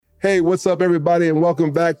Hey, what's up, everybody, and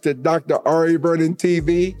welcome back to Dr. Ari Vernon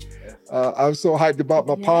TV. I'm so hyped about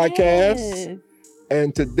my podcast.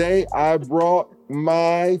 And today I brought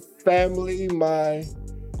my family, my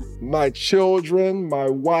children, my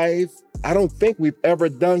wife. I don't think we've ever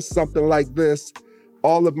done something like this.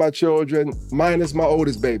 All of my children, minus my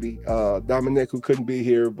oldest baby, Dominic, who couldn't be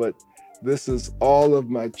here, but this is all of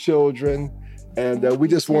my children. And we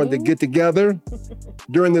just wanted to get together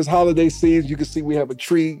during this holiday season. You can see we have a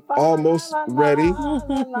tree almost ready,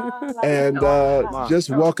 and just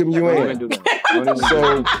welcome you in.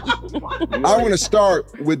 So I want to start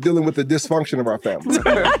with dealing with the dysfunction of our family,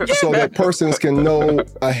 so that persons can know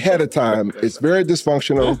ahead of time it's very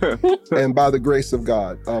dysfunctional, and by the grace of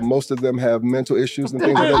God, most of them have mental issues and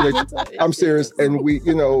things of that nature. I'm serious, and we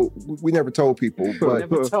never told people, but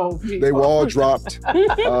they were all dropped.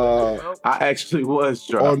 I actually was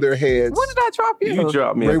dropped on their heads. When did I drop you? You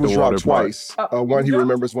dropped me Ray at the was water dropped park. twice. One he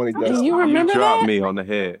remembers, one he doesn't. You remember You dropped that? me on the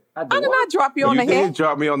head. I did not drop you on the You head. did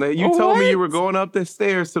drop me on the head. You told me you were going up the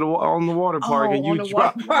stairs to on the water park, and you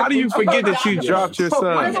dropped. How do you forget that you dropped your son?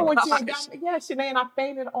 Remember when you Shanae and I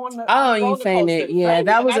fainted on the you roller fainted. coaster. Yeah,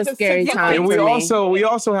 that was a scary time. And we for me.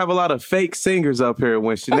 also have a lot of fake singers up here.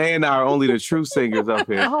 When Shanae and I are only the true singers up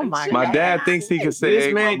here. Oh my My God. dad thinks he can sing.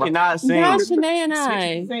 This man cannot sing. Not Shanae and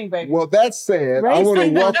I. Sing, baby. Well, that said, Ray I want to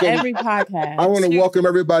sings on welcome. every podcast. I want to welcome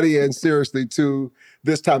everybody in seriously to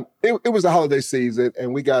this time. It was a holiday season,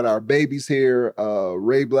 and we got our babies here.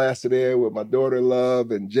 Ray blasted in with my daughter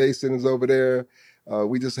Love, and Jason is over there.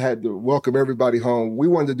 We just had to welcome everybody home. We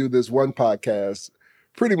wanted to do this one podcast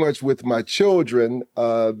pretty much with my children,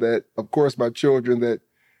 that, of course, my children that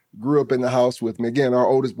grew up in the house with me. Again, our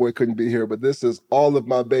oldest boy couldn't be here, but this is all of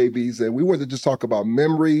my babies. And we wanted to just talk about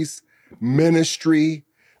memories, ministry,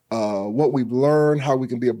 what we've learned, how we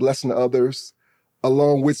can be a blessing to others,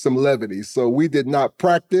 along with some levity. So we did not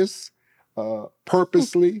practice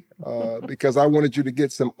purposely because I wanted you to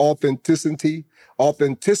get some authenticity.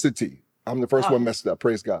 I'm the first one messed up.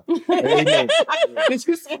 Praise God. Amen. Did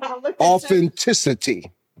you see how I looked at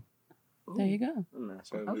Authenticity. There you go. you?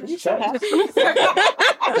 You should have. He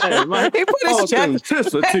put his chest.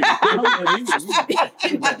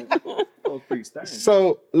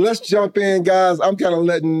 So let's jump in, guys. I'm kind of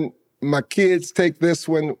letting my kids take this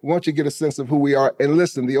one. Once you get a sense of who we are, and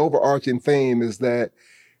listen, the overarching theme is that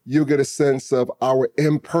you'll get a sense of our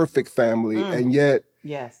imperfect family, and yet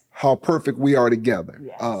Yes. how perfect we are together,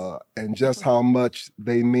 Yes. and just how much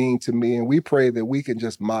they mean to me. And we pray that we can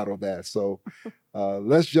just model that. So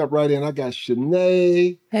let's jump right in. I got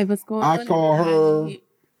Shanae. Hey, what's going on? I call her everybody?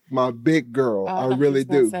 my big girl. Oh, I thought you really was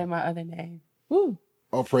gonna do. Say my other name. Woo.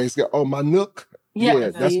 Oh, praise God. Oh, my Nook. Yeah, Yeah,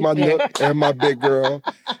 that's see? my Nook and my big girl.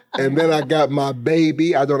 And then I got my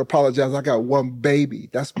baby. I don't apologize. I got one baby.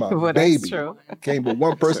 That's my Well, baby. that's true. Can't but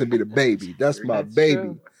one person be the baby. That's my That's baby.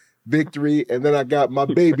 true. Victory. And then I got my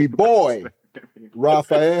baby boy,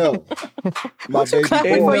 Raphael. My baby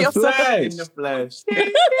clapping for boy. yourself? In the flesh.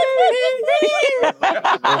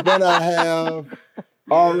 And then I have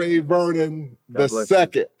R.A. Vernon the bless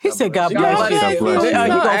second. He said, God God bless you. bless you. Oh, God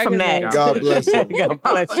he bless go you. from that. God bless you. God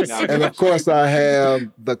bless you. And of course I have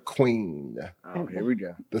the queen, Oh, here we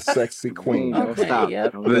go. the sexy queen. Don't Okay, stop.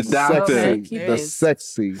 yep. Don't The stop. doctor. Okay, keep The it.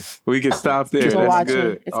 sexy. We can stop there. People That's watching.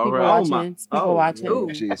 good. It's All people right. watching. It's people watching.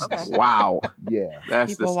 Ooh. Jesus. Wow. Yeah.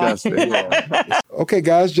 That's People disgusting. watching. Okay,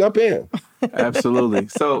 guys, jump in. Absolutely.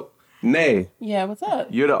 So, Nay, Yeah, what's up?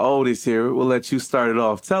 you're the oldest here. We'll let you start it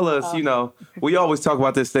off. Tell us, we always talk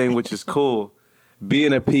about this thing, which is cool.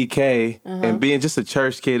 Being a PK and being just a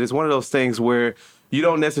church kid is one of those things where you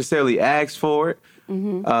don't necessarily ask for it.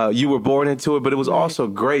 You were born into it, but it was also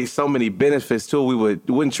great. So many benefits to it. We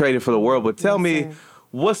wouldn't trade it for the world. But tell me, sir.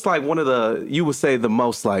 what's like one of the, you would say the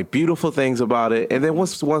most like beautiful things about it? And then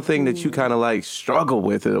what's one thing that you kind of like struggle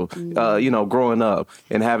with, growing up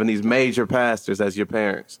and having these major pastors as your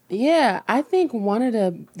parents? Yeah, I think one of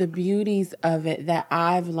the beauties of it that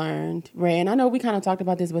I've learned, Ray, and I know we kind of talked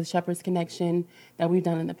about this with Shepherd's Connection that we've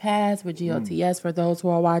done in the past with GOTS for those who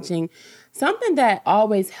are watching. Something that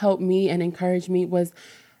always helped me and encouraged me was,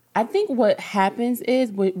 I think what happens is,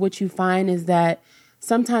 what you find is that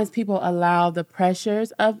sometimes people allow the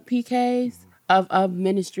pressures of PKs, of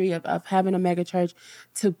ministry, of having a mega church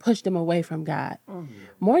to push them away from God.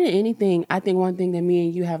 More than anything, I think one thing that me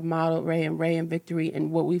and you have modeled, Ray and Victory,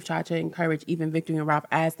 and what we've tried to encourage even Victory and Rob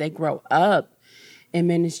as they grow up in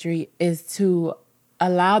ministry is to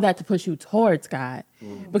allow that to push you towards God.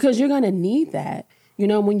 Because you're going to need that. You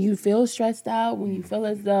know, when you feel stressed out, when you feel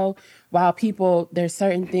as though, there's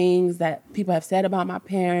certain things that people have said about my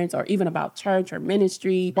parents or even about church or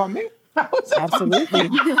ministry. About me? Absolutely.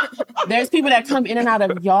 There's people that come in and out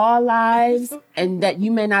of y'all lives and that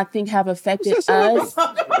you may not think have affected us,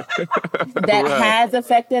 that has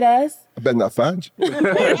affected us. I better not find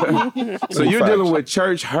you. So you're dealing with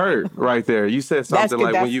church hurt right there. You said something good,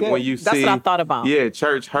 like that's when you good. That's see, what I thought about. Yeah,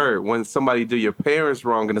 church hurt when somebody do your parents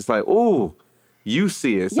wrong, and it's like, ooh, you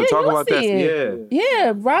see it. So Yeah, talk you about see that. it. Yeah.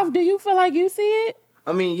 Yeah, Ralph, do you feel like you see it?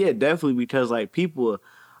 I mean, yeah, definitely, because like people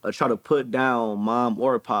try to put down mom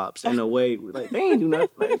or pops in a way like they ain't do nothing.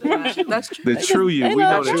 Like, That's true. The true you. they We know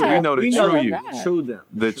love the God. we know the we true know you. God. true them.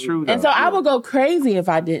 The true And so I would go crazy if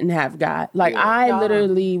I didn't have God. Like I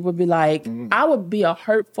literally would be like, I would be a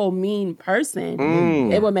hurtful, mean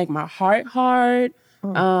person. It would make my heart hard. I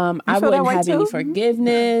feel that wouldn't way have any too?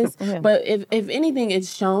 forgiveness. But if anything,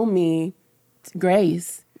 it's shown me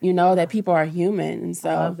grace. You know that people are human, and so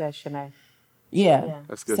I love that, Shanae. yeah.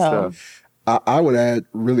 That's good So, stuff. I would add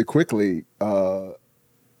really quickly, a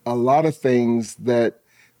lot of things that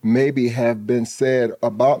maybe have been said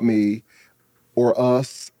about me or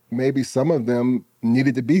us, maybe some of them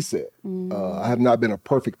needed to be said. I have not been a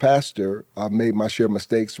perfect pastor. I've made my share of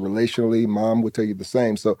mistakes relationally. Mom would tell you the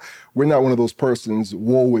same. So we're not one of those persons,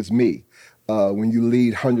 woe is me, when you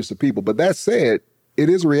lead hundreds of people. But that said, it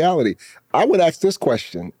is a reality. I would ask this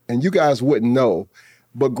question, and you guys wouldn't know,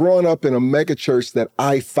 but growing up in a mega church that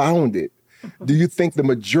I founded, do you think the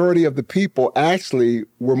majority of the people actually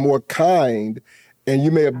were more kind and you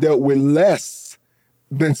may have dealt with less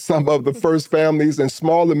than some of the first families and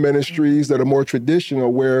smaller ministries that are more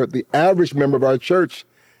traditional, where the average member of our church,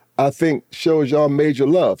 I think, shows y'all major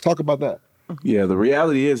love? Talk about that. Yeah, the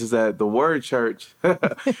reality is that the word church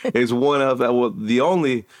is one of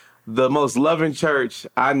the most loving church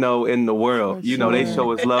I know in the world. You know, they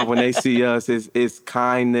show us love when they see us. It's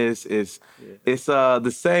kindness. It's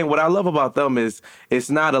the same. What I love about them is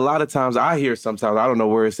it's not a lot of times I hear sometimes, I don't know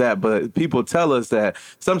where it's at, but people tell us that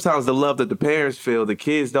sometimes the love that the parents feel, the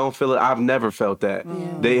kids don't feel it. I've never felt that.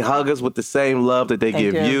 They hug us with the same love that they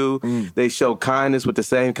give you. They show kindness with the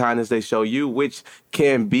same kindness they show you, which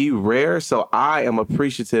can be rare. So I am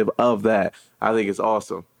appreciative of that. I think it's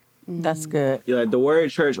awesome. That's good. Yeah, like the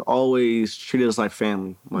word church always treated us like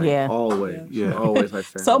family. Like, Yeah. always. Yeah, always like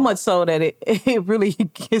family. So much so that it really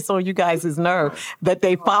gets on you guys' nerve that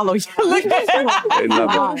they follow you. Look at They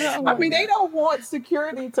love it. I mean, they don't want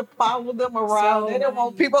security to follow them around. They don't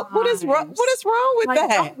want people. What is wrong with Like, that?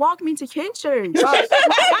 don't walk me to kids' church.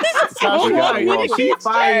 She's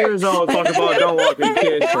 5 years old talking about don't walk in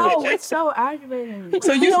kids' Oh, church. it's so aggravating.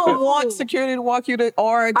 So you don't want security to walk you to,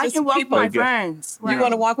 or I just can walk with people. my friends. You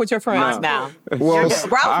want to walk with your friends now? Well,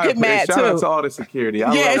 Ralph get mad Shout out too. to all the security.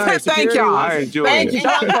 I Yeah, love that. thank y'all. I enjoy Thank it. you.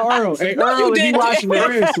 Shout out to Earl. Hey, Earl, if you watching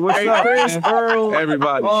this, what's up, Chris, man? Earl.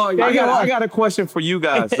 Everybody. Oh, yeah. I got a question for you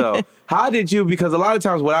guys though. How did you, because a lot of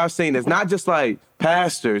times what I've seen is not just like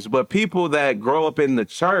pastors, but people that grow up in the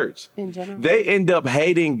church, In general. they end up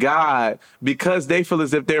hating God because they feel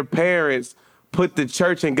as if their parents put the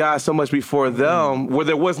church and God so much before them, where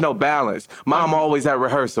there was no balance. Mom always at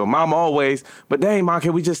rehearsal. Mom always, but dang, Mom,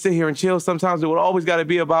 can we just sit here and chill? Sometimes it would always got to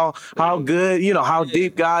be about how good, how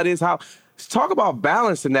deep God is. Talk about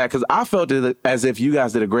balance in that, because I felt it as if you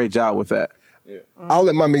guys did a great job with that. I'll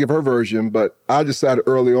let Mommy give her version, but I decided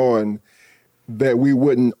early on that we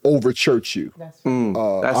wouldn't over church you. That's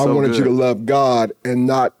I so wanted good. you to love God and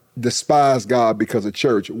not despise God because of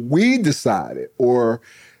church. We decided, or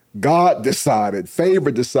God decided,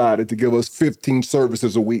 favor decided to give us 15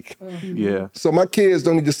 services a week. Yeah. So my kids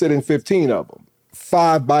don't need to sit in 15 of them.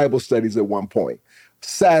 5 Bible studies at one point.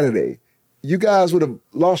 Saturday. You guys would have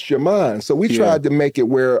lost your mind. So we tried to make it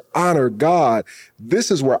where honor God.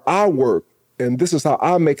 This is where I work, and this is how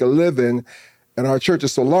I make a living. And our church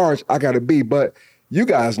is so large, I got to be. But you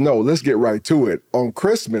guys know, let's get right to it. On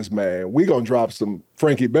Christmas, man, we going to drop some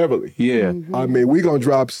Frankie Beverly. Yeah. I mean, we going to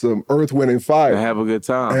drop some Earth, Wind, and Fire. And have a good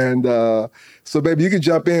time. And so, baby, you can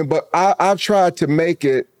jump in. But I've tried to make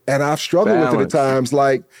it, and I've struggled with it at Balance. times,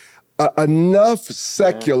 like enough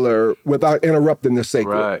secular without interrupting the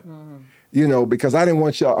sacred. Right. Because I didn't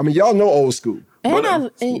want y'all. I mean, y'all know old school. And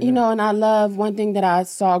I love one thing that I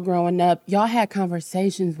saw growing up. Y'all had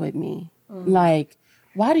conversations with me, like,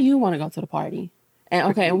 why do you want to go to the party?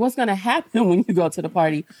 And what's gonna happen when you go to the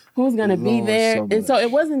party? Who's gonna be Lord, there? so And so much.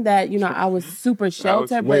 it wasn't that I was super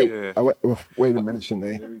sheltered, but Wait a minute,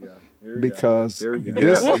 Shanae. Because There we go. the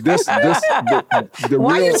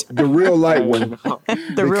real light one.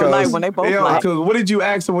 The real light when they both Yeah, like. because what did you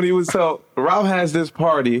ask him when he was so? Ralph has this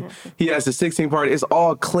party. He has the 16 party. It's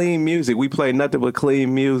all clean music. We play nothing but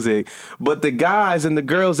clean music. But the guys and the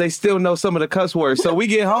girls, they still know some of the cuss words. So we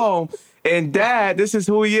get home And Dad, this is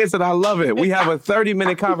who he is, and I love it. We have a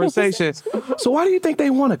 30-minute conversation. So why do you think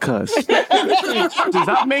they want to cuss? Does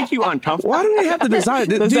that make you uncomfortable? Why do they have to decide?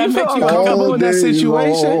 Do you that feel make you uncomfortable in that all day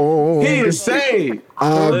situation? long? He is saved.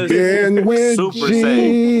 I've been with Super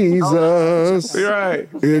Jesus. You're right.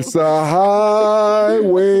 It's a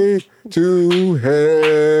highway to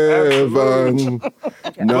heaven.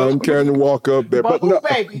 None can walk up there, but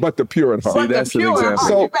the pure in heart. See, that's an example.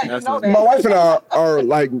 So my wife and I are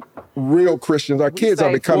like real Christians. Our kids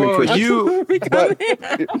are becoming Well, Christians. but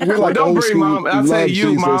We're like don't old bring school, mom. I'll say love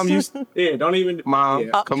you, Jesus. mom. You, Yeah, don't even. mom.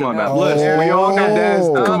 Yeah. Come on now. Oh. Look, we all got dads.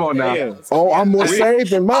 Come on now. Yeah. Oh, I'm more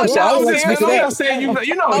saved than mom. So I don't like to speak to I'm not that. saying you know.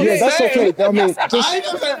 Yeah, you're that's saved. okay. I mean,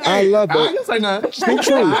 I love I that. didn't say nothing. Speak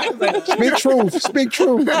truth. Speak truth. Speak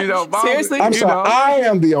truth. You know, mom, Seriously? I'm you sorry. know. I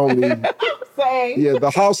am the only. Saved. Yeah,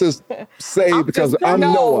 the house is saved because I'm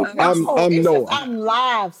Noah. I'm Noah. I'm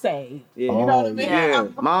live saved. Yeah. You know what I mean? Yeah.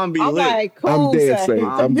 Mom be I'm lit. like, cool. I'm dead saved. saved.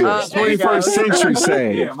 I'm dead. 21st century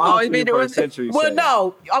saved. Yeah, Mom you mean it was- 21st century Well, saved.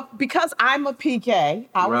 no, because I'm a PK.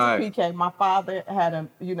 I was Right. a PK. My father had an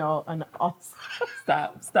awesome.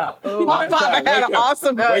 Stop. Oh, My father had an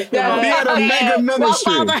awesome. He had a mega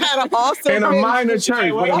ministry. My father had an awesome. In a minor ministry.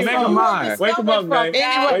 church, with a mega mind. Wake him up, man.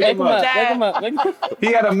 Anyway, Wake him up.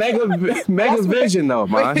 He had a mega vision, though,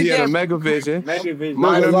 man. He had a mega vision. Make it vision.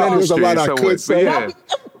 Minor There's a ministry. lot I so could what- say. Yeah.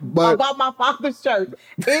 But about my father's church.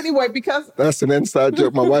 Anyway, because that's an inside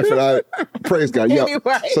joke. My wife and I, praise God. Yeah.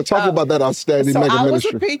 Anyway, So talk about that outstanding so mega I was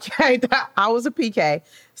ministry. a PK. I was a PK.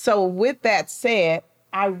 So with that said,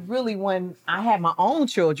 I really, when I had my own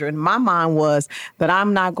children, my mind was that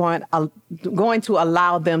I'm not going to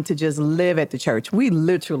allow them to just live at the church. We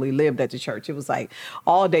literally lived at the church. It was like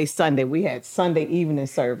all day Sunday. We had Sunday evening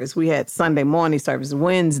service. We had Sunday morning service.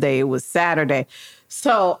 Wednesday, it was Saturday.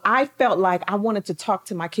 So I felt like I wanted to talk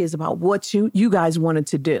to my kids about what you guys wanted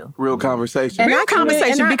to do. Real conversation. Real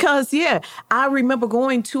conversation, and because I remember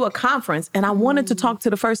going to a conference and I wanted to talk to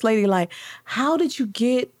the first lady, like, how did you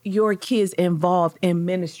get your kids involved in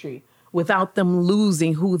ministry without them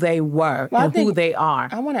losing who they were Well, I and who think- they are?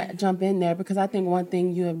 I want to jump in there because I think one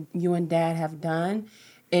thing you and Dad have done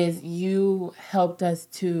is you helped us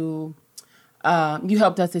to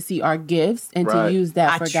see our gifts and Right. to use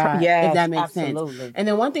that I for try- God, yes, if that makes absolutely. sense. And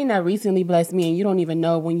then one thing that recently blessed me, and you don't even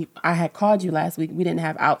know, I had called you last week, we didn't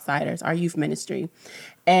have Outsiders, our youth ministry.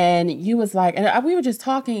 And you was like, and we were just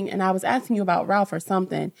talking, and I was asking you about Ralph or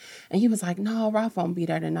something, and he was like, "No, Ralph won't be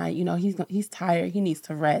there tonight. You know, he's tired. He needs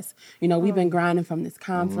to rest. You know, we've been grinding from this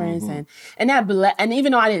conference, and and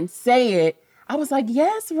even though I didn't say it, I was like,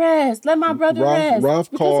 yes, rest. Let my brother rest.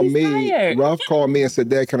 Ralph because called he's me. tired." Ralph called me and said,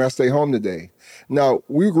 "Dad, can I stay home today?" Now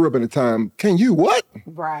we grew up in a time. Can you what?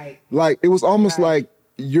 Right. Like it was almost like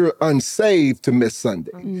you're unsaved to miss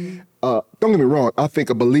Sunday. Don't get me wrong. I think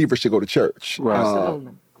a believer should go to church. Right.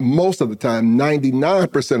 Absolutely. Most of the time,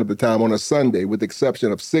 99% of the time on a Sunday, with the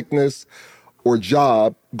exception of sickness or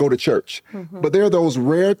job, go to church. But there are those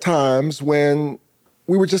rare times when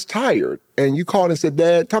we were just tired. And you called and said,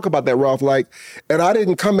 "Dad, talk about that, Ralph." And I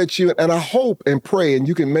didn't come at you, and I hope and pray, and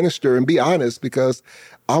you can minister and be honest, because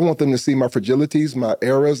I want them to see my fragilities, my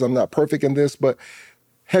errors. I'm not perfect in this, but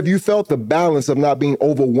have you felt the balance of not being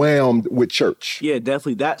overwhelmed with church? Yeah,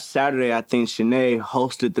 definitely. That Saturday, I think Shanae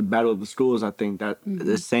hosted the Battle of the Schools. I think that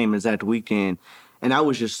the same as that weekend. And I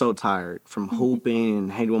was just so tired from hooping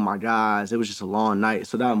and hanging with my guys. It was just a long night.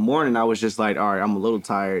 So that morning, I was just like, all right, I'm a little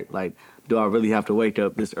tired. Like, do I really have to wake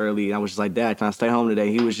up this early? And I was just like, "Dad, can I stay home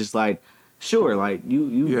today?" He was just like, "Sure, like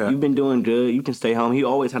you've been doing good. You can stay home." He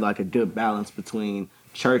always had like a good balance between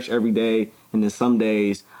church every day and then some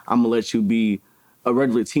days I'm gonna let you be a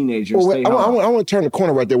regular teenager. Well, stay I home. want to turn the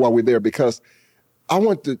corner right there while we're there, because I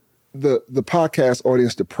want the podcast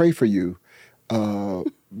audience to pray for you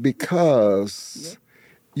because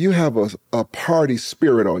you have a party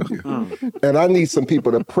spirit on you. And I need some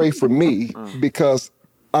people to pray for me because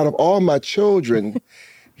out of all my children,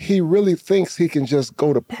 he really thinks he can just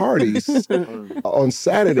go to parties on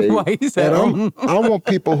Saturday. Why he said, And I want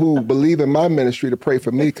people who believe in my ministry to pray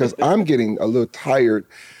for me because I'm getting a little tired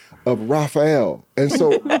of Raphael. And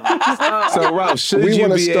so So, Ralph, should We you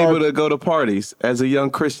wanna be start- able to go to parties as a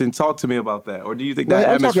young Christian? Talk to me about that. Or do you think that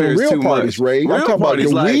I'm talking atmosphere is real too parties, much? Ray. I'm Real talking about parties,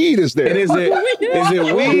 the like- weed is there. And is it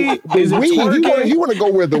weed? Is it weed. twerking? You want to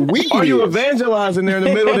go where the weed Are you is. evangelizing there in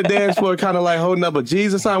the middle of the dance floor, kind of like holding up a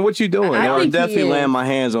Jesus sign? What you doing? I I'm think he definitely is. laying my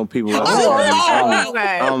hands on people.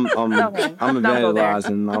 okay. I'm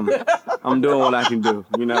evangelizing. I'm doing what I can do.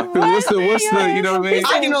 You know, What's the you know what I mean?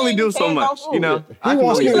 I can only do so much. You know, He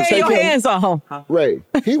wants me to take your him. hands on. Ray,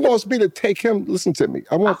 he wants me to take him. Listen to me.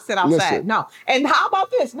 I I want sit outside. listen. No. And how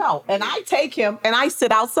about this? No. And I take him and I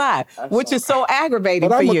sit outside, which is so aggravating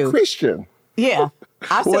But for I'm a you. Christian. Yeah.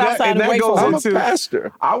 I sit Well, outside and and that wait goes for I'm him. a into-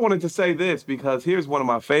 pastor. I wanted to say this because here's one of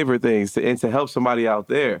my favorite things and to help somebody out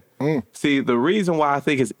there. See, the reason why I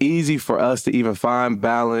think it's easy for us to even find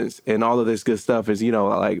balance and all of this good stuff is,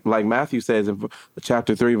 like Matthew says in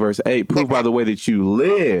chapter 3, verse 8, prove by the way that you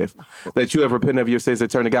live that you have repented of your sins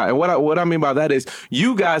and turned to God. And what I mean by that is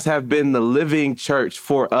you guys have been the living church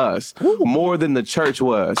for us more than the church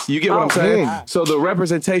was. You get what I'm saying? So the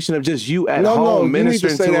representation of just you at No, home you need to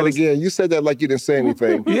ministering say that us. again. You said that like you didn't say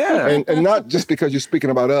anything. Yeah. And not just because you're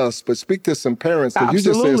speaking about us, but speak to some parents because you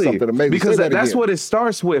just said something amazing. Because Say that that's again. what it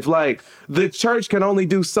starts with. Like the church can only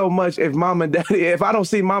do so much if mom and daddy, if I don't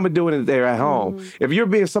see mama doing it there at home. If you're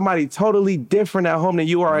being somebody totally different at home than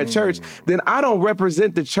you are at church, then I don't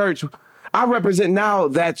represent the church. I represent now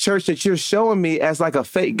that church that you're showing me as like a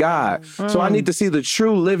fake God. So I need to see the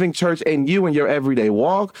true living church in you in your everyday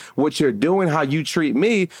walk, what you're doing, how you treat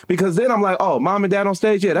me, because then I'm like, oh, mom and dad on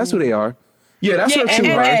stage, yeah, that's who they are. Yeah, that's Yeah, what and,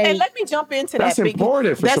 you and, are. and let me jump into That's that. because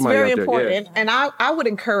important for that's somebody very out there, important. yeah. And I would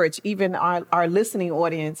encourage even our listening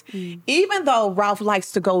audience, even though Ralph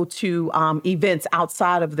likes to go to events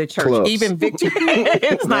outside of the church, Clubs. even Victory,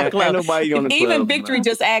 it's not Ain't club. nobody going to Even club, Victory man.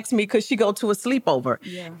 just asked me because she go to a sleepover.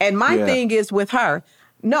 And my Yeah. thing is with her,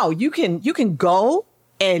 no, you can go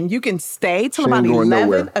and you can stay till She ain't about going 11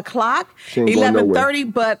 nowhere. o'clock, She ain't going nowhere. 11:30,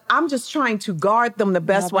 but I'm just trying to guard them the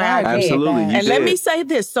best way I can. Absolutely, you And let did. me say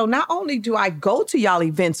this. So not only do I go to y'all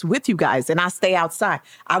events with you guys and I stay outside,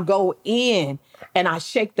 I go in and I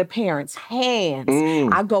shake the parents' hands.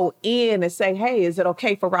 I go in and say, hey, is it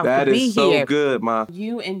okay for Ralph That to be is so here? good, Ma.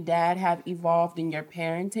 You and Dad have evolved in your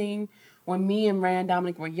parenting. When me and Ray and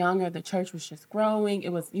Dominic were younger, the church was just growing. It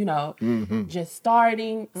was, just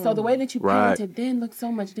starting. So the way that you Right. parented then looks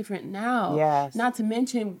so much different now. Yes. Not to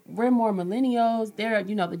mention, we're more millennials. They're,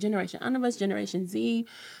 the generation under us, Generation Z.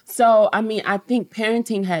 So, I think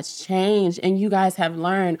parenting has changed and you guys have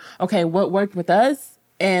learned, okay, what worked with us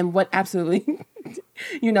and what absolutely,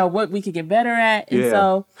 what we could get better at. And Yeah.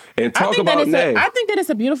 so And talk I think that about it's Nay. I think that it's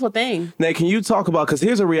a beautiful thing. Nate, can you talk about, because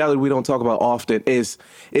here's a reality we don't talk about often, is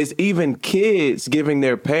even kids giving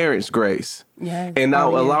their parents grace. Yes. And now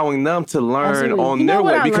Oh, yeah. allowing them to learn Absolutely. on You know their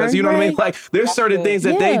what way. I Because learned, you know what I mean? Ray? Like there's certain things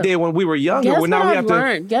that they Yeah. did when we were younger. Guess Well, now what we I've have to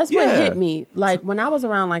learned? Guess what Yeah. hit me? Like when I was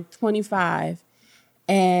around like 25,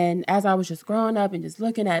 and as I was just growing up and just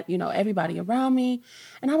looking at, everybody around me,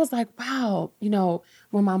 and I was like, wow,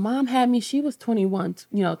 when my mom had me, she was 21,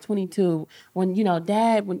 22. When,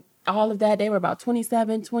 Dad, when all of that, they were about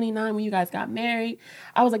 27, 29 when you guys got married.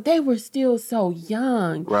 I was like, they were still so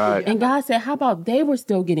young. Right. And God said, how about they were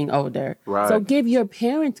still getting older? Right. So give your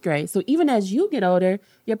parents grace. So even as you get older,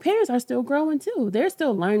 your parents are still growing too. They're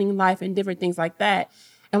still learning life and different things like that.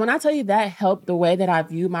 And when I tell you that helped the way that I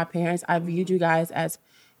view my parents, I viewed you guys as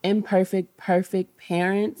imperfect, perfect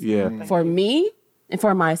parents. Yeah. For me and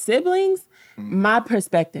for my siblings, my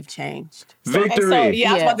perspective changed. Victory. And so,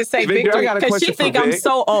 yeah, I was about to say Victor, I Victory got a because she question for think I'm Vic.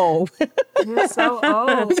 so old. You're so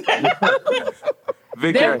old.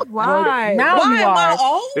 Victor, Why? Now Why you am I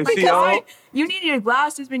are. old? Is she Because old? like, you need your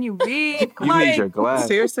glasses when you read. You need your glass.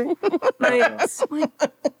 Seriously? like,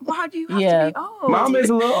 why do you have Yeah. to be old? Mom is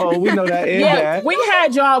a little old. We know that. And Yeah, that. we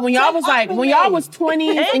had y'all when y'all was when y'all was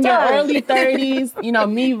 20s in your Anytime. early 30s.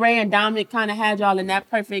 Me, Ray, and Dominic kind of had y'all in that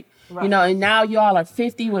perfect, and now y'all are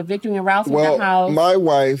 50 with Victory and Ralph in the Well, house. my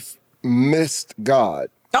wife missed God.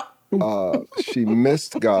 Oh. She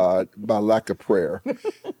missed God by lack of prayer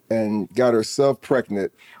and got herself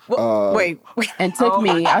pregnant Wait. and took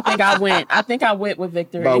me. I think I went with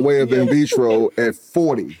Victory. by way of in vitro at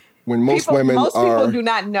 40, when most women most are people do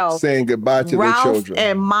not know. saying goodbye to Ralph their children.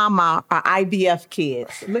 and Mama are IVF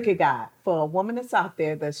kids. Look at God. For a woman that's out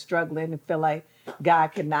there that's struggling and feel like God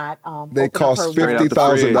cannot They open up cost her womb.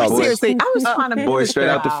 $50,000. Seriously, I was trying to Boy, straight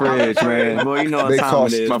out the fridge, man. Boy, you know They what time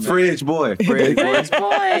cost it is. My man. fridge boy.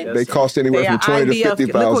 They cost anywhere They from are $20,000 to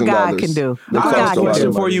IVF. Look what $50,000. God can do. They Look I what cost got God a a can lot question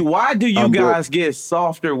of for money. you. Why do you I'm broke. guys get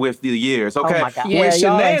softer with the years? Okay. my God. When Yeah,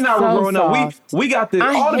 y'all Shanae and I are were so growing up, soft. we got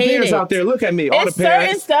I all the hate parents it. out there. Look at me. All It's the certain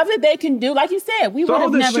parents. stuff that they can do, like you said, we So would all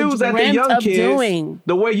have the never shoes that the dreamt young of kids, doing.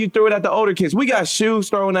 the way you threw it at the older kids, we got shoes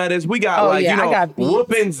thrown at us. We got Oh, yeah, I got beat.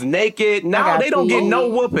 whoopings naked. Now got they don't get beat. no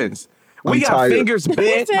whoopings. We I'm got tired. fingers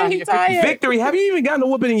bent. said he tired. Victory, have you even gotten a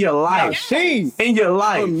whooping in your life? In your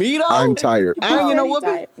life. Me though? I'm tired. And you know what?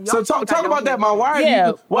 Tired. So talk about that, Mom. Why Yeah,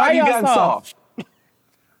 are why you y'all gotten soft?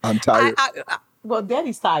 I'm tired. Well,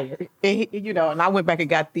 Daddy's tired, and and I went back and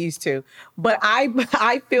got these two. But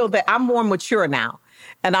I feel that I'm more mature now.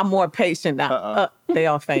 and I'm more patient now. They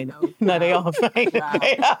all fainted. No, they all fainted.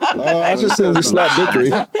 I just seen you slap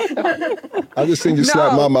Victory. I just seen you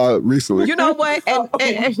slap Mama recently. You know what?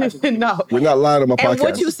 And no. We're not lying on my podcast. And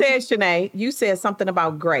what you said, Shanae, you said something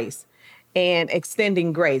about grace and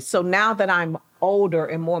extending grace. So now that I'm older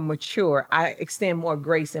and more mature, I extend more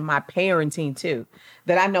grace in my parenting too.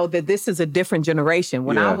 That I know that this is a different generation.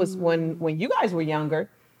 When I was when you guys were younger,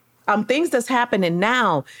 things that's happening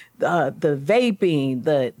now, the vaping,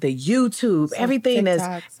 the YouTube, everything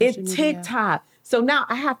TikTok. So now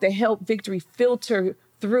I have to help Victory filter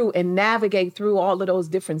through and navigate through all of those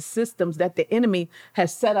different systems that the enemy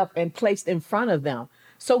has set up and placed in front of them.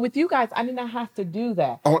 So with you guys, I did not have to do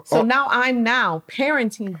that. Now I'm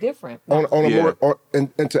parenting different.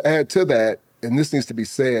 And to add to that, and this needs to be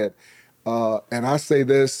said, and I say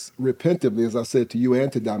this repentively, as I said to you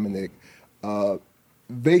and to Dominic,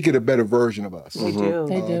 they get a better version of us. They do.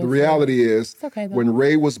 The reality is, when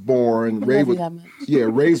Ray was born,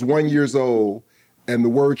 Ray's 1 year old, and the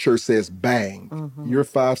word church says bang. You're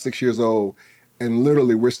 5, 6 years old, and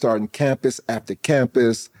literally we're starting campus after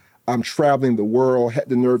campus. I'm traveling the world, had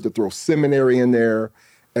the nerve to throw seminary in there.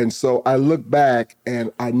 And so I look back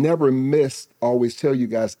and I never missed, always tell you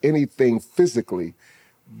guys, anything physically,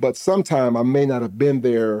 but sometime I may not have been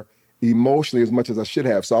there emotionally as much as I should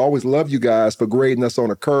have. So I always love you guys for grading us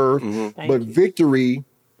on a curve. But Victory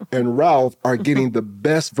and Ralph are getting the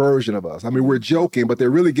best version of us. I mean, we're joking, but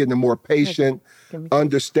they're really getting a more patient,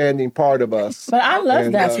 understanding part of us. But I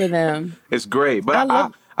love that for them. It's great.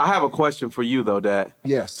 But I have a question for you though, Dad.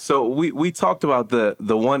 Yes. So we talked about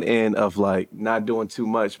the one end of like not doing too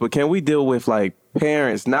much, but can we deal with like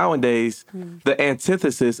parents nowadays, the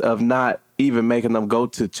antithesis of not even making them go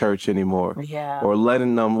to church anymore? Yeah. Or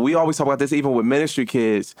letting them, we always talk about this even with ministry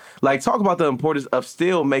kids, like talk about the importance of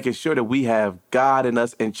still making sure that we have God in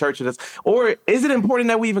us and church in us. Or is it important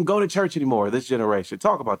that we even go to church anymore, this generation?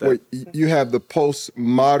 Talk about that. Well, you have the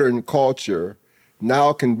postmodern culture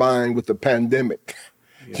now combined with the pandemic.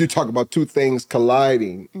 You talk about two things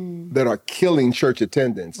colliding that are killing church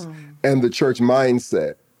attendance and the church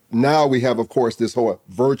mindset. Now we have, of course, this whole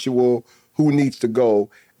virtual, who needs to go,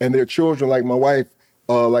 and their children, like my wife,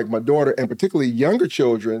 like my daughter, and particularly younger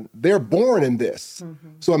children, they're born in this.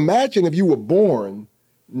 So imagine if you were born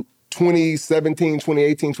 2017,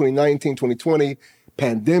 2018, 2019, 2020,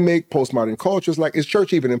 pandemic, postmodern cultures, like, is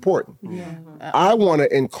church even important? I want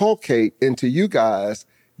to inculcate into you guys,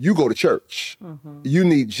 you go to church. You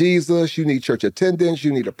need Jesus, you need church attendance,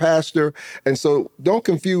 you need a pastor. And so don't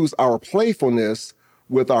confuse our playfulness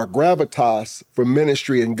with our gravitas for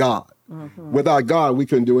ministry and God. Without God, we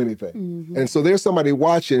couldn't do anything. And so there's somebody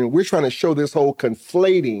watching, we're trying to show this whole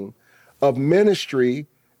conflating of ministry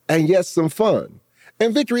and yet some fun.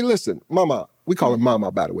 And Victory, listen, Mama, we call her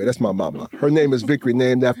Mama, by the way, that's my mama. Her name is Victory,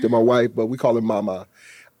 named after my wife, but we call her Mama.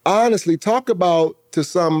 Honestly, talk about to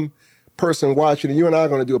some person watching, and you and I are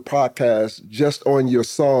going to do a podcast just on your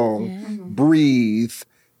song, Breathe,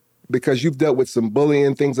 because you've dealt with some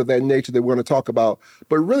bullying, things of that nature that we're going to talk about,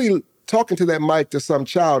 but really talking to that mic to some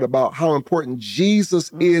child about how important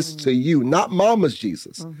Jesus is to you, not mama's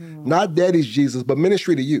Jesus, not daddy's Jesus, but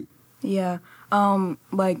ministry to you. Yeah.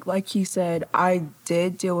 Like he said, I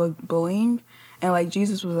did deal with bullying, and like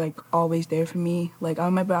Jesus was like always there for me. Like I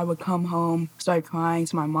remember I would come home, start crying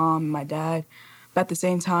to my mom and my dad, but at the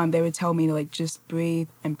same time they would tell me to like just breathe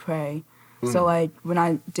and pray. So like when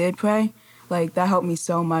I did pray, like that helped me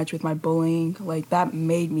so much with my bullying. Like that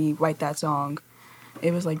made me write that song.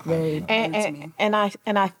 It was like very important to me. And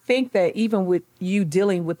I think that even with you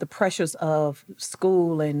dealing with the pressures of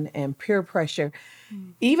school and peer pressure,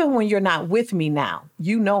 even when you're not with me now,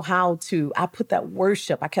 you know how to, I put that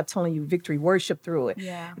worship, I kept telling you, Victory, worship through it.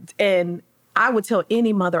 Yeah. And I would tell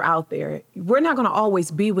any mother out there, we're not going to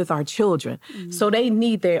always be with our children. So they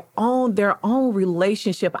need their own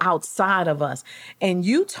relationship outside of us. And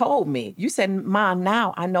you told me, you said, Mom,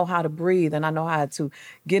 now I know how to breathe and I know how to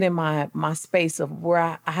get in my space of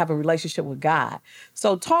where I have a relationship with God.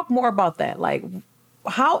 So talk more about that. Like,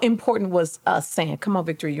 how important was us saying, come on,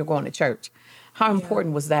 Victory, you're going to church? How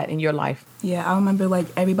important was that in your life? Yeah, I remember like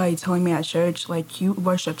everybody telling me at church, like you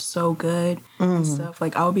worship so good and stuff.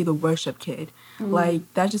 Like I would be the worship kid. Like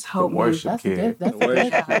that just helped me. That's good. That's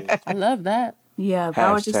good. I love that. Yeah,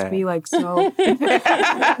 that would just be like so.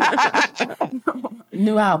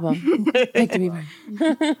 New album. Victory.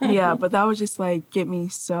 Yeah, but that would just like get me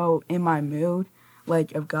so in my mood,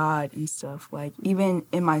 like of God and stuff. Like even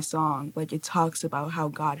in my song, like it talks about how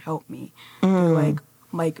God helped me through like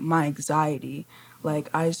my anxiety. Like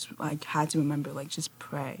I just like had to remember like just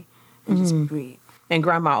pray and just breathe. And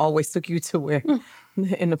grandma always took you to where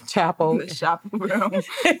in the chapel. The shop room.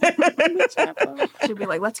 She'd be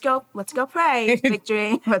like, let's go pray,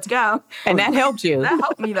 Victory, let's go. And that helped you. That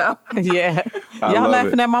helped me though. Yeah. I Y'all love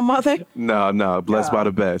laughing it. at my mother? No, blessed by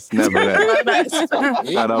the best. Never that.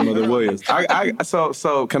 Shout out Mother Williams.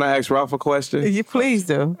 So can I ask Ralph a question? You please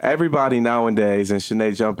do. Everybody nowadays, and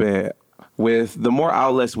Shanae jump in, with the more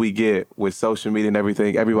outlets we get with social media and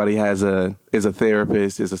everything, everybody is a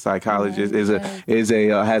therapist, is a psychologist,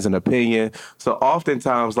 has an opinion. So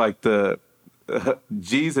oftentimes, like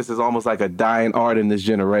Jesus is almost like a dying art in this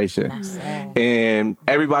generation, and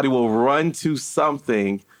everybody will run to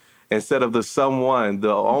something instead of the someone,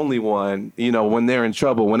 the only one, when they're in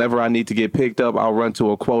trouble. Whenever I need to get picked up, I'll run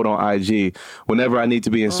to a quote on IG. Whenever I need to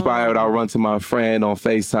be inspired, I'll run to my friend on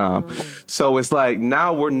FaceTime. So it's like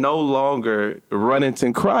now we're no longer running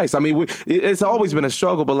to Christ. I mean, it's always been a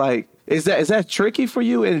struggle, but like, is that tricky for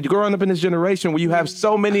you? And growing up in this generation where you have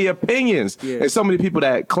so many opinions and so many people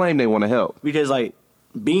that claim they want to help. Because like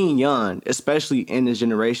being young, especially in this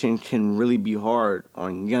generation, can really be hard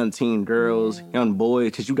on young teen girls, young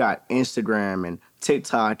boys, because you got Instagram and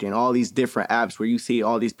TikTok and all these different apps where you see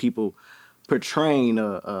all these people portraying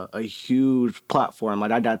a huge platform.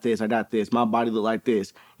 Like, I got this, my body look like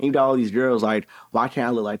this. And you got all these girls like, why can't I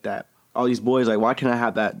look like that? All these boys like, why can't I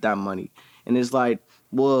have that money? And it's like,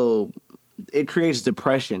 well, it creates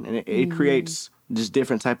depression and it creates just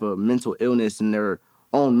different type of mental illness in their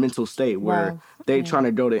own mental state where they trying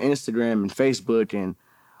to go to Instagram and Facebook and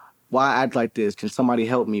why act like this? Can somebody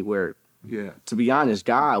help me? Where, to be honest,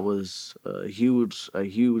 God was a huge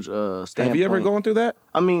standpoint. Have you ever gone through that?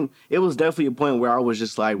 I mean, it was definitely a point where I was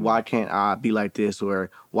just like, why can't I be like this?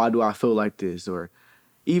 Or why do I feel like this? Or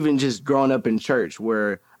even just growing up in church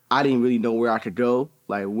where I didn't really know where I could go.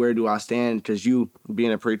 Like, where do I stand? Because you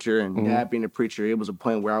being a preacher and Dad being a preacher, it was a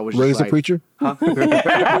point where I was Ray's just like... a preacher? Huh?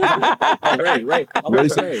 Ray.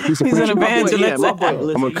 He's He's an evangelist. My boy,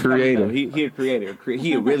 listen, I'm a creator. He a creator.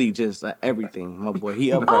 He really just everything. My boy,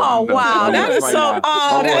 he up. Oh, wow. That is so,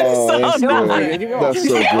 that's so good. nice. That's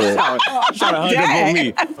so good. Trying to hug up on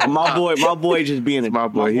me. My boy just being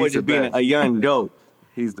a young dope.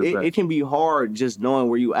 He's the best. It can be hard just knowing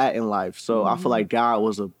where you at in life. So I feel like God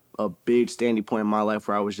was a big standing point in my life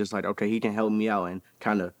where I was just like, okay, he can help me out and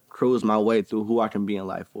kind of cruise my way through who I can be in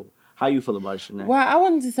life for. How you feel about it, Shanae? Well, I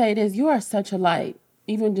wanted to say this. You are such a light.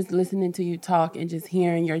 Even just listening to you talk and just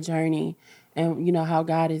hearing your journey and, how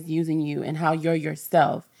God is using you and how you're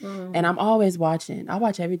yourself. And I'm always watching. I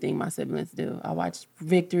watch everything my siblings do. I watch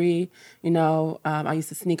Victory. I used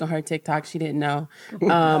to sneak on her TikTok. She didn't know.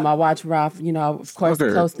 I watch Ralph, of course,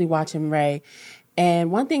 closely watching Ray.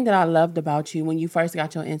 And one thing that I loved about you when you first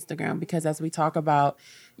got your Instagram, because as we talk about,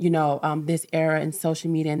 this era in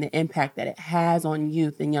social media and the impact that it has on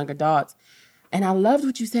youth and young adults, and I loved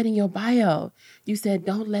what you said in your bio. You said,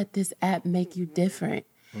 don't let this app make you different.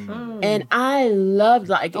 And I loved,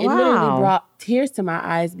 it literally brought tears to my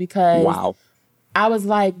eyes because I was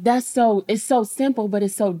like, it's so simple, but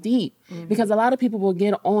it's so deep. Because a lot of people will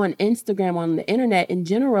get on Instagram, on the internet in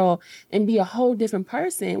general, and be a whole different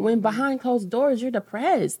person when behind closed doors, you're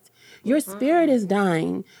depressed. Your spirit is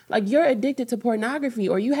dying. Like, you're addicted to pornography,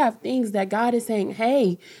 or you have things that God is saying,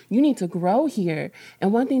 hey, you need to grow here.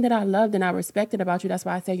 And one thing that I loved and I respected about you, that's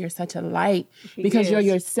why I say you're such a light, because you're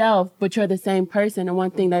yourself, but you're the same person. And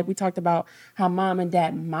one thing that we talked about, how Mom and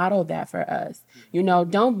Dad modeled that for us.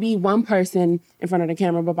 Don't be one person in front of the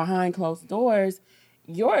camera, but behind closed doors,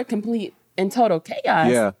 you're a complete and total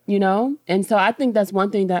chaos, And so I think that's one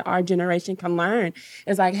thing that our generation can learn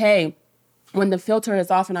is like, hey, when the filter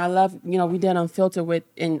is off, and I love, we did Unfiltered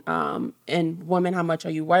in Women, How Much Are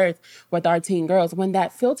You Worth with our teen girls. When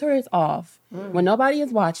that filter is off, when nobody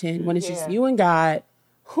is watching, when it's just you and God,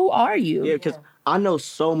 who are you? Yeah, because I know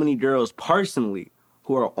so many girls personally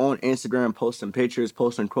who are on Instagram posting pictures,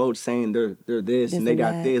 posting quotes, saying they're this and they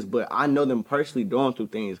got this, but I know them personally going through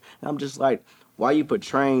things. And I'm just like, why are you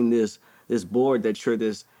portraying this board that you're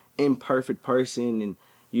this imperfect person and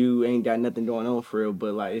you ain't got nothing going on for real,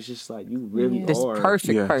 but it's just like you really this are.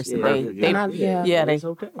 perfect person. It's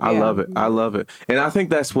okay. I love it. And I think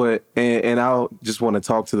that's what, and I just want to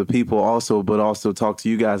talk to the people also, but also talk to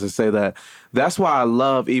you guys and say that that's why I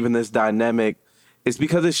love even this dynamic. It's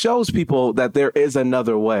because it shows people that there is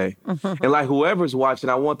another way. And like whoever's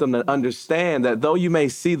watching, I want them to understand that though you may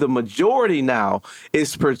see the majority now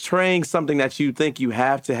is portraying something that you think you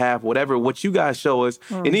have to have, whatever, what you guys show us,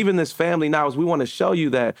 and even this family now is we want to show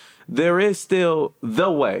you that there is still the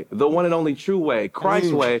way, the one and only true way,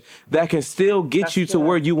 Christ's way, that can still get you to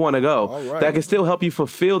where you want to go. All right. That can still help you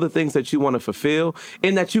fulfill the things that you want to fulfill,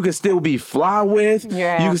 and that you can still be fly with.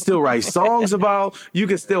 Yeah. You can still write songs about. You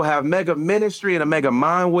can still have mega ministry and a mega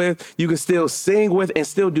mind with. You can still sing with and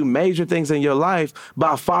still do major things in your life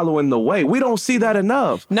by following the way. We don't see that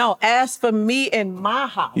enough. No, as for me and my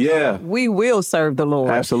house, Yeah. we will serve the Lord.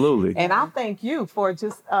 Absolutely. And I thank you for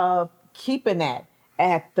just keeping that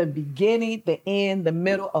at the beginning, the end, the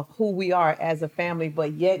middle of who we are as a family,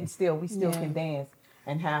 but yet and still, we still can dance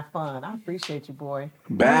and have fun. I appreciate you, boy.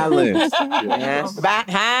 Balance. Yes. Back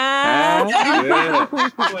Yeah.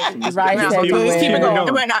 Right. Let's keep it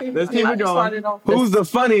going. Let's keep it going. Who's the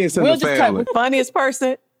funniest in We'll the just family? Funniest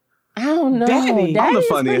person? I don't know. Daddy. I'm the is pretty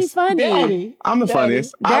funniest. funny. I'm the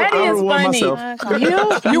funniest. Daddy I is reward funny. myself.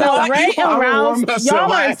 You know, Ray I and reward Ralph, myself.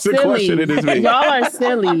 y'all I are asked the question, it is me. silly. Y'all are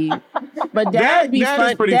silly. But Dad be Dad is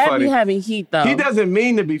fun. pretty Dad funny. be having heat though. He doesn't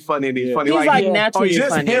mean to be funny and he's funny. He's like naturally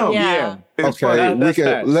just funny. him. Yeah. It's Okay, funny. we That's can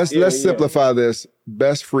facts. let's Yeah. simplify this.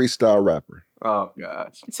 Best freestyle rapper. Oh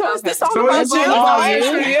gosh. So is this all So about it's you? just Oh,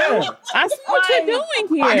 answer, yeah. I see what you're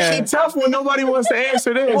doing I here. get tough when nobody wants to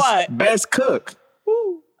answer this. What? Best cook.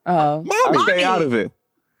 Oh, I stay out of it.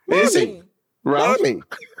 Is he? Ralph? Mommy.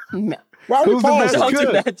 no. Why are we Who's the best pausing?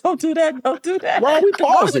 cook? Don't do that. Don't do that. Why are we What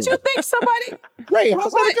pausing? would you think somebody? Ray,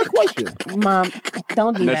 how's that a good question? Mom,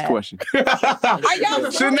 don't do Next that. question.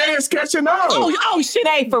 Shanae's catching on. Oh,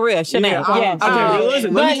 Sinead, for real. Sinead. Yeah. Okay,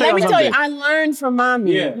 listen, But let me tell you, something. I learned from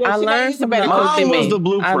mommy. Yeah. I Sinead learned is a from better the cook older than me. was the I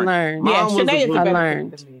blueprint. learned. Yeah, Mom was the Sinead is blue- a I better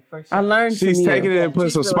learned. cook than me, for sure. I learned She's from taking you. it and putting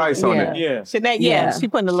some spice on it. Yeah. Sinead, Yeah. she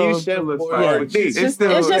putting a little. She chef looks Yeah. fine. It's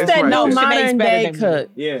still, It's just that right no there. Sinead's modern better day than me. Oh, cook.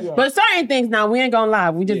 Yeah. But certain things now we ain't gonna lie.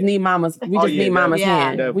 We just need mama's. We just need mama's Yeah.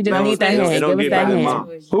 hand. We just Definitely. need that It don't- hand. it don't Give us get that better than hand.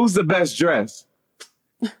 mom. Who's the best dressed?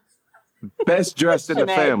 Best dressed in the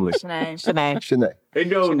Sinead. family. Sinead. Shanae. They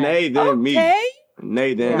go Nay then me. Okay.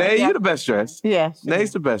 Nay then. Nay, you the best dressed. Yeah.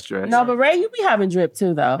 Nay's the best dressed. No, but Ray, you be having drip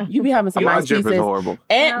too, though. You be having some My nice drip pieces. is horrible.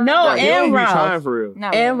 And You ain't and be trying Ralph, for real. No.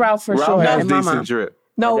 and Ralph for Ralph sure, has and decent Mama. drip.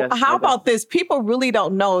 No, That's- how that's- about this? People really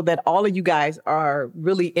don't know that all of you guys are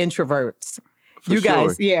really introverts. For you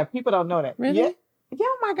guys, sure. yeah, people don't know that. Really? Yeah. Yeah,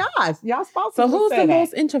 oh my gosh. Y'all supposed So to who's say the that.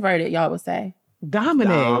 most introverted? Y'all would say.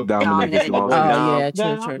 Dominic? Dominic is the most. Oh Dom. yeah, true,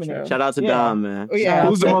 Dominic. true. Shout out to Yeah. Dom, man. Oh, yeah.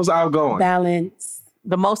 Who's the most outgoing? Balance.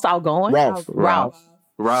 The most outgoing? Ralph.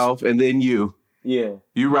 Ralph, and then you. Yeah.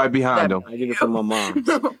 You right behind him. I get it from my mom.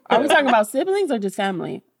 Are we talking about siblings or just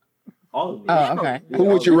family? All of it. Oh, okay. Who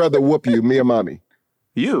would you rather whoop you, me or mommy?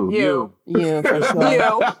 You. You. You for sure.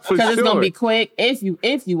 For Because it's gonna sure. be quick if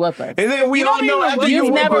you whip her. And then we all know after you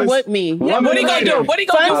You've never whip us, whipped me. one What are you minute gonna do? later- What are you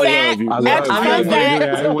Fun gonna do? fact. I love Actually, you. fun fact.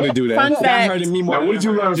 I didn't want to do that. Fun fact. Now, what did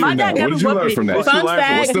you learn My from dad that? What did you never learn whipped from me. that? Fun What's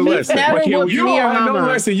fact. the He's lesson? never You whooped don't me or have no mama.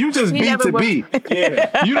 lesson. You just beat never to whipped beat.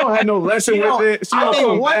 Yeah. You don't have no lesson with it. She I don't think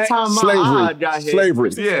come one back. time my eye Slavery. got hit. Slavery.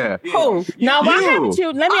 Yeah. Who? Now, why You. haven't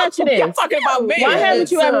you? Let me ask you Y'all this. talking about me. Why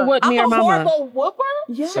haven't you ever whipped me or I'm a mama? horrible whooper?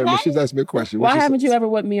 Yeah. Hey, but she's asking me a question. Why haven't you ever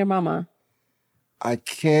whipped me or mama? I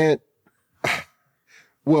can't.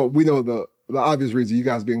 Well, we know the obvious reason. You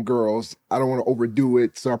guys being girls, I don't want to overdo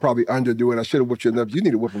it, so I probably underdo it. I should have whipped you enough. You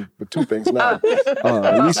need to whip them for two things now.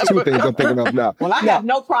 At least two things I'm thinking of now. Well, I have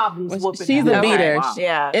no problems whooping She's them. a beater. Wow.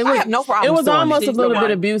 Yeah. It I was have no problem It was doing almost it. a little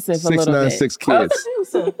bit abusive. A little bit. 6'9", 6 It was kids.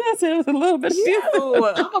 abusive. Yes, it was a little bit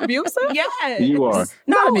abusive. I'm abusive? Yeah. You are.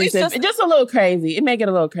 Not No, it's abusive. just- Just a little crazy. It make it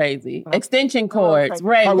a little crazy. Extension cords.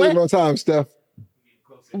 Ray, How what, we on time, Steph?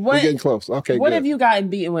 We're what, getting close. Okay, what good. have you gotten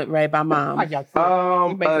beaten with, Ray, by mom?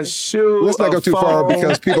 A shoe. Let's not a go too far phone.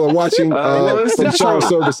 because people are watching listen, from child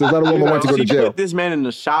services. I don't want my wife to go to She jail. put this man in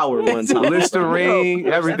the shower one time. Listerine,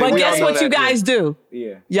 everything. But We all guess know what that you guys do?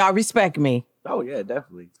 Yeah. Y'all respect me. Oh yeah,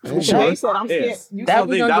 definitely. Sure. Jay said I'm scared. Yes. You That said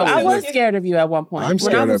we think gonna do. that I was was scared of you at one point. I'm when I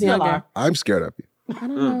scared was of you. younger. I'm scared of you. I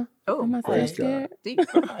don't know. Oh, Am I saying scared.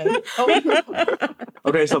 scared?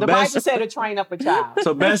 Okay, so the Bible best. said to train up a child.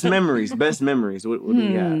 So best memories. Best memories. What do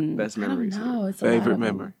we got? Best memories. No, it's a lot Favorite of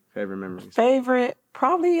them. memory. Favorite memories. Favorite,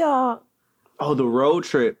 probably Oh, the road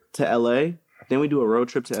trip to LA. Didn't we do a road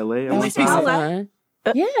trip to LA? That was Speak out fun.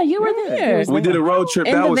 Yeah, you were there. We did a road trip.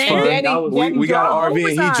 In That the was van? fun. Danny We got drove. an RV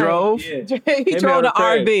and he drove. Yeah. he drove the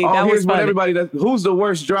RV. Oh, That here's was what funny. everybody does. Who's the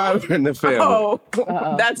worst driver in the family? Oh,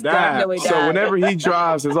 that's Dad. definitely So Dad. whenever he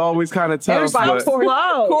drives, it's always kind of tough. Everybody,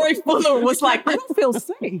 But Corey Fuller was like, I don't feel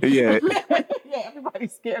safe. yeah, Yeah,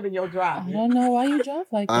 everybody's scared of your drive. I don't know why you drove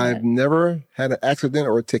like that. I've never had an accident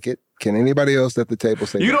or a ticket. Can anybody else at the table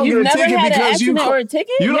say You that? don't You've get a never ticket had an because you accident or a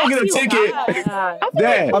ticket? you don't Yes, get a you ticket. have.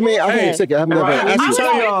 Dad. I mean, I had a ticket. I've never had an Let me accident.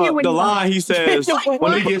 tell y'all you when the you- line he says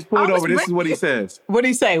when he gets pulled I was over. This with is what he says. What'd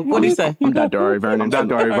he say? What'd he say? I'm Dr. Ari Vernon. I'm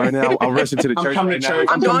Dr. Ari Vernon. I'm rushing to the I'm church coming right to now. church.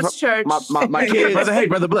 I'm going to church. My kids. Brother, hey,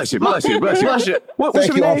 brother, bless you, bless you, bless you. Bless you. What's Thank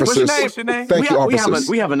your you, name? What's your officers. name? What's your name? Thank you, officers.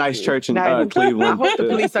 We have a nice church in Now, Cleveland. I hope the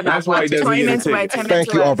police are not That's why he doesn't 20 get a minutes away, ticket. 10 minutes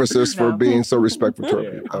Thank you, away. officers, for No. being so respectful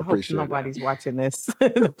toward me. I I hope appreciate it. nobody's watching this.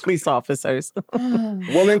 The police officers.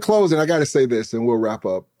 Well, in closing, I got to say this, and we'll wrap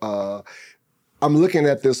up. I'm looking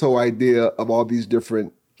at this whole idea of all these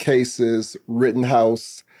different cases,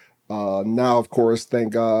 Rittenhouse. Now, of course,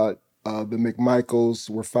 thank God, the McMichaels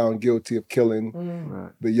were found guilty of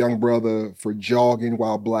killing the young brother for jogging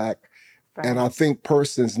while black. And I think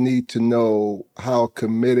persons need to know how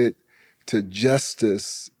committed to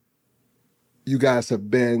justice you guys have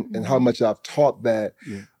been and how much I've taught that.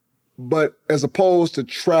 Yeah. But as opposed to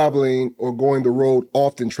traveling or going the road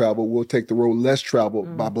often traveled, we'll take the road less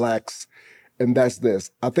traveled by blacks. And that's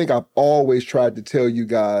this. I think I've always tried to tell you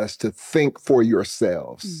guys to think for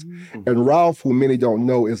yourselves. And Ralph, who many don't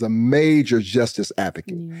know, is a major justice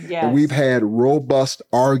advocate. And we've had robust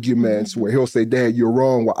arguments where he'll say, Dad, you're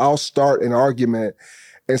wrong. Well, I'll start an argument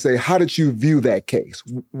and say, how did you view that case?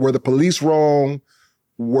 Were the police wrong?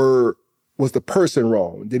 Was the person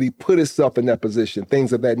wrong? Did he put himself in that position?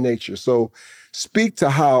 Things of that nature. So speak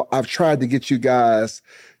to how I've tried to get you guys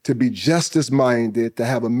to be justice-minded, to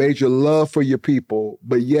have a major love for your people,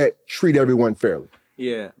 but yet treat everyone fairly.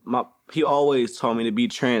 Yeah, he always told me to be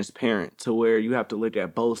transparent, to where you have to look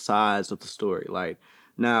at both sides of the story. Like,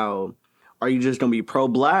 now, are you just gonna be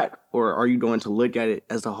pro-black, or are you going to look at it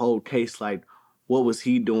as a whole case? Like, what was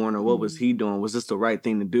he doing, or what was he doing? Was this the right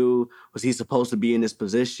thing to do? Was he supposed to be in this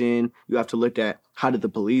position? You have to look at, how did the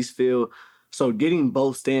police feel? So getting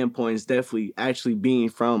both standpoints, definitely actually being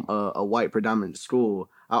from a white predominant school,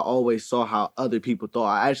 I always saw how other people thought.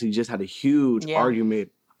 I actually just had a huge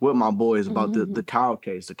argument with my boys about the Kyle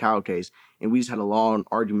case. And we just had a long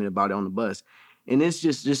argument about it on the bus. And it's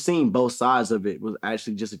just seeing both sides of it was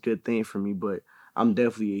actually just a good thing for me. But I'm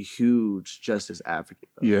definitely a huge justice advocate.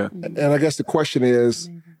 Yeah. And I guess the question is,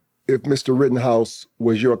 if Mr. Rittenhouse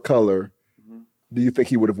was your color, do you think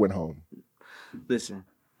he would have went home? Listen,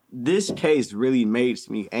 this case really makes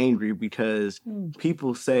me angry because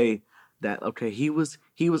people say that, okay, he was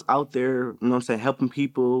out there, you know what I'm saying, helping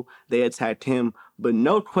people, they attacked him. But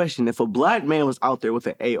no question, if a black man was out there with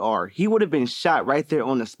an AR, he would have been shot right there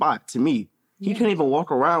on the spot. To me, he couldn't even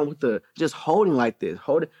walk around with just holding like this,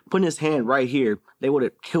 putting his hand right here. They would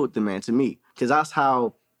have killed the man, to me, because that's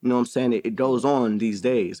how, you know what I'm saying, it goes on these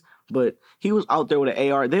days. But he was out there with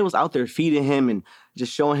an AR. They was out there feeding him and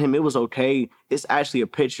just showing him it was okay. It's actually a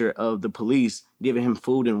picture of the police giving him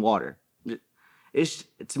food and water.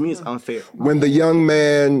 To me, it's unfair. When the young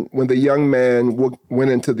man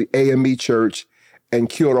went into the AME church and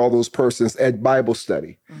killed all those persons at Bible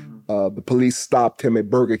study, the police stopped him at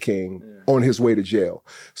Burger King on his way to jail.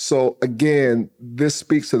 So again, this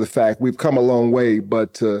speaks to the fact we've come a long way,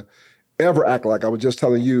 but to ever act like, I was just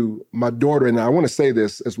telling you, my daughter and I want to say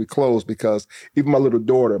this as we close, because even my little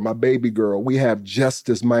daughter, my baby girl, we have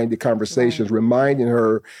justice-minded conversations, reminding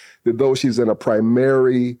her that though she's in a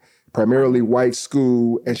primarily white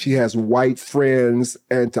school and she has white friends,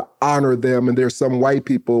 and to honor them. And there's some white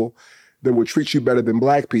people that will treat you better than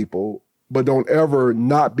black people, but don't ever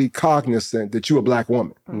not be cognizant that you're a black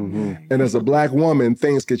woman. And as a black woman,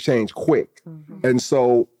 things could change quick. And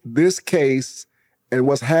so this case and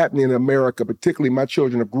what's happening in America, particularly my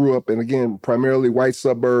children have grew up in, again, primarily white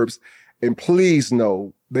suburbs, and please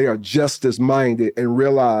know they are justice-minded and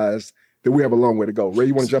realize that we have a long way to go. Ray,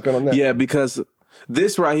 you want to jump in on that? Yeah, because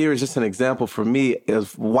this right here is just an example for me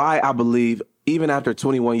of why I believe even after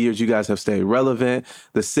 21 years, you guys have stayed relevant.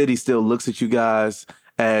 The city still looks at you guys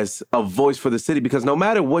as a voice for the city, because no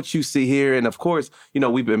matter what you see here, and of course, you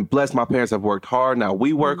know, we've been blessed. My parents have worked hard. Now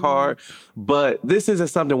we work hard, but this isn't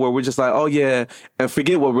something where we're just like, oh yeah, and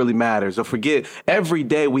forget what really matters, or forget. Every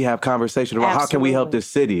day we have conversation about how can we help this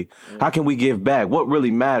city? How can we give back? What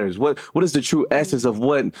really matters? What is the true essence of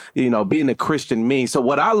what, you know, being a Christian means? So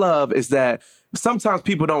what I love is that sometimes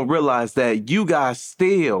people don't realize that you guys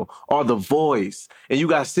still are the voice, and you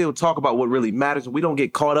guys still talk about what really matters. We don't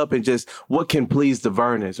get caught up in just what can please the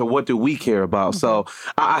Vernons or what do we care about. So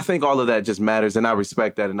I think all of that just matters, and I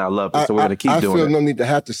respect that and I love it. So we're going to keep doing it. I feel no need to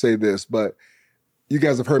have to say this, but you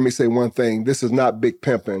guys have heard me say one thing. This is not big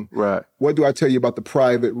pimping. Right. What do I tell you about the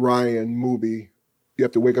Private Ryan movie? You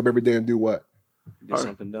have to wake up every day and do what? Get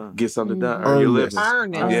something done. Get something done. Earn your living.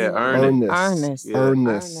 Earnest. Yeah, earn it. Earnest. Yeah.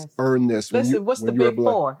 Earnest. Listen, what's the big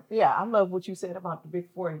four? Yeah, I love what you said about the big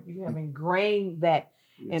four. You have ingrained that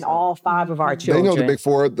in all 5 of our They children. know the big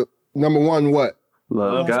four. Number 1, what?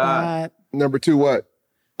 Love God. Number 2, what?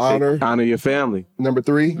 Honor. Honor your family. Number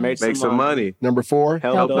 3, Make some money. Number 4,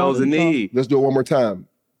 Help those in need. let's do it one more time.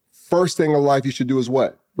 First thing in life you should do is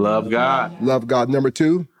what? Love God. Love God. Number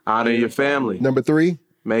 2, Honor your family. number 3,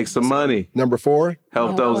 Make some money. number 4.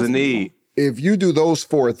 Help those in need. If you do those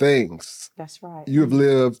 4 things, That's right. you have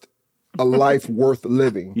lived a life worth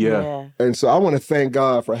living. Yeah. And so I want to thank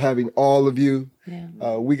God for having all of you.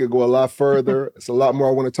 We could go a lot further. It's a lot more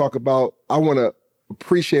I want to talk about. I want to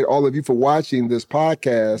appreciate all of you for watching this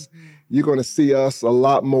podcast. You're going to see us a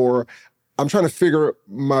lot more. I'm trying to figure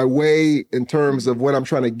my way in terms of what I'm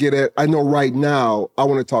trying to get at. I know right now I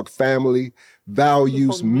want to talk family,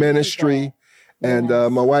 values, ministry. And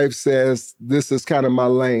my wife says, this is kind of my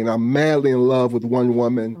lane. I'm madly in love with one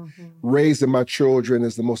woman. Raising my children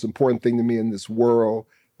is the most important thing to me in this world.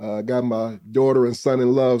 Got my daughter and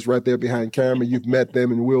son-in-laws right there behind camera. You've met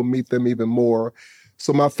them and we'll meet them even more.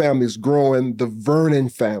 So my family is growing, the Vernon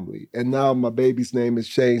family. And now my baby's name is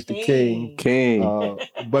changed to King. King.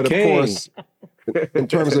 But of King. course, in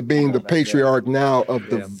terms of being the patriarch now of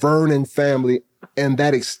the Vernon family and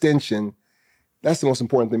that extension, that's the most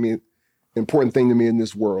important thing to me in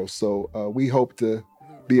this world. So we hope to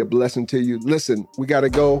be a blessing to you. Listen, we got to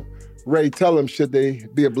go. Ray, tell them, should they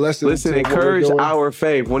be a blessing? Listen, to what we're encourage doing? our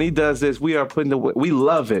faith. When he does this, we are we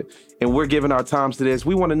love it. And we're giving our times to this.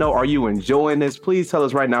 We want to know, are you enjoying this? Please tell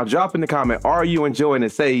us right now. Drop in the comment, are you enjoying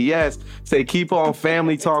it? Say yes. Say keep on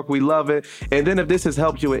family talk. We love it. And then if this has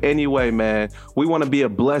helped you in any way, man, we want to be a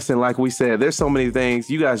blessing. Like we said, there's so many things.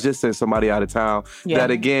 You guys just sent somebody out of town. That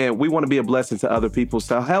again, we want to be a blessing to other people.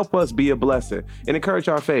 So help us be a blessing and encourage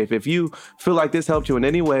our faith. If you feel like this helped you in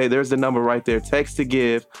any way, there's the number right there. Text to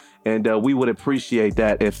give. And we would appreciate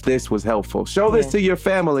that if this was helpful. Show this to your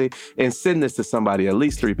family and send this to somebody, at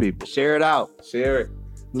least 3 people. Share it out. Share it.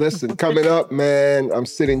 Listen, coming up, man, I'm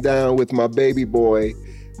sitting down with my baby boy,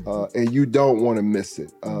 and you don't want to miss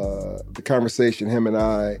it. The conversation him and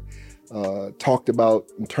I talked about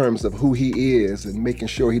in terms of who he is and making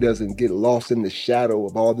sure he doesn't get lost in the shadow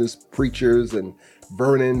of all these preachers and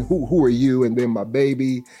Vernon, who are you? And then my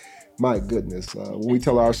baby, my goodness. When we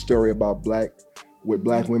tell our story about what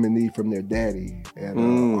Black women need from their daddy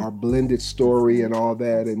and our blended story and all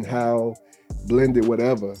that and how blended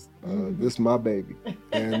whatever, this is my baby.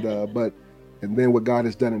 And then what God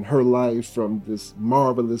has done in her life from this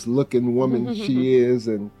marvelous looking woman she is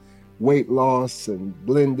and weight loss and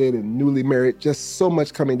blended and newly married, just so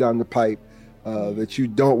much coming down the pipe that you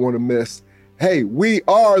don't want to miss. Hey, we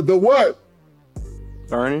are the what?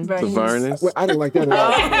 Vernon? The Vernons. Well, I didn't like that at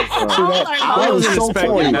all. See, that was so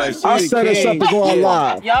funny. that. I set us up to go on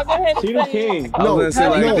live. Y'all go ahead. She the king. I was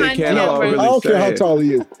gonna say, like, they can't all really I don't care how say it. tall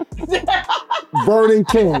he is. Vernon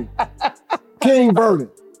King. King Vernon.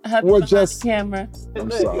 We're just. Camera.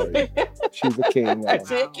 I'm sorry. She's a king now.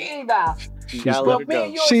 King now. You gotta let her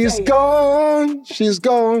go. She's gone. She's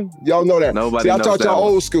gone. Y'all know that. Nobody See, I knows taught that y'all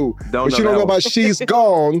one. old school. Don't If you know don't know that one. about She's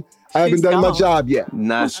Gone, I haven't She's done my gone. job yet.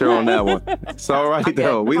 Not sure on that one. It's all right,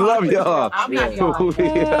 though. We love y'all. I'm not going.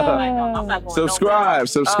 I'm not going. Subscribe.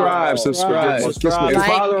 Subscribe. And Like,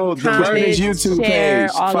 follow the comment, Vernon's YouTube share,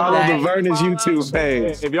 page. all of Follow that. the Vernon's YouTube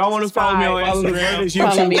page. If y'all want to follow me on Follow the Instagram, Vernon's Follow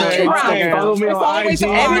YouTube me on page. Instagram. Follow me on IG.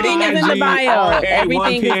 Everything is in the bio.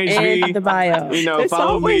 Everything is in PhD. the bio. You know, It's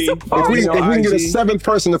follow always me. a If we can get a 7th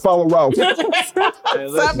person to follow Ralph, Hey,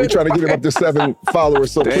 listen, we're trying to get him up to 7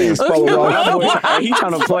 followers. So please follow that Ralph. boy, he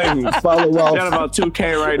trying to play me. Follow Got Ralph. about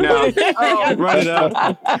 2K right now. Run it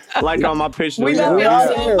up. Like on my picture. We love We y'all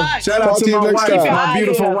out so here. much. Shout Talk out to to you my next wife, time. my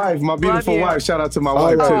beautiful Yeah. wife, my beautiful Love you. wife. Shout out to my All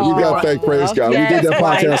wife right, too. you got thank praise God. We did that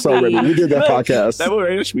podcast already. We did that podcast. That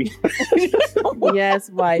would hit me. Yes,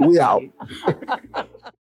 wife. We out.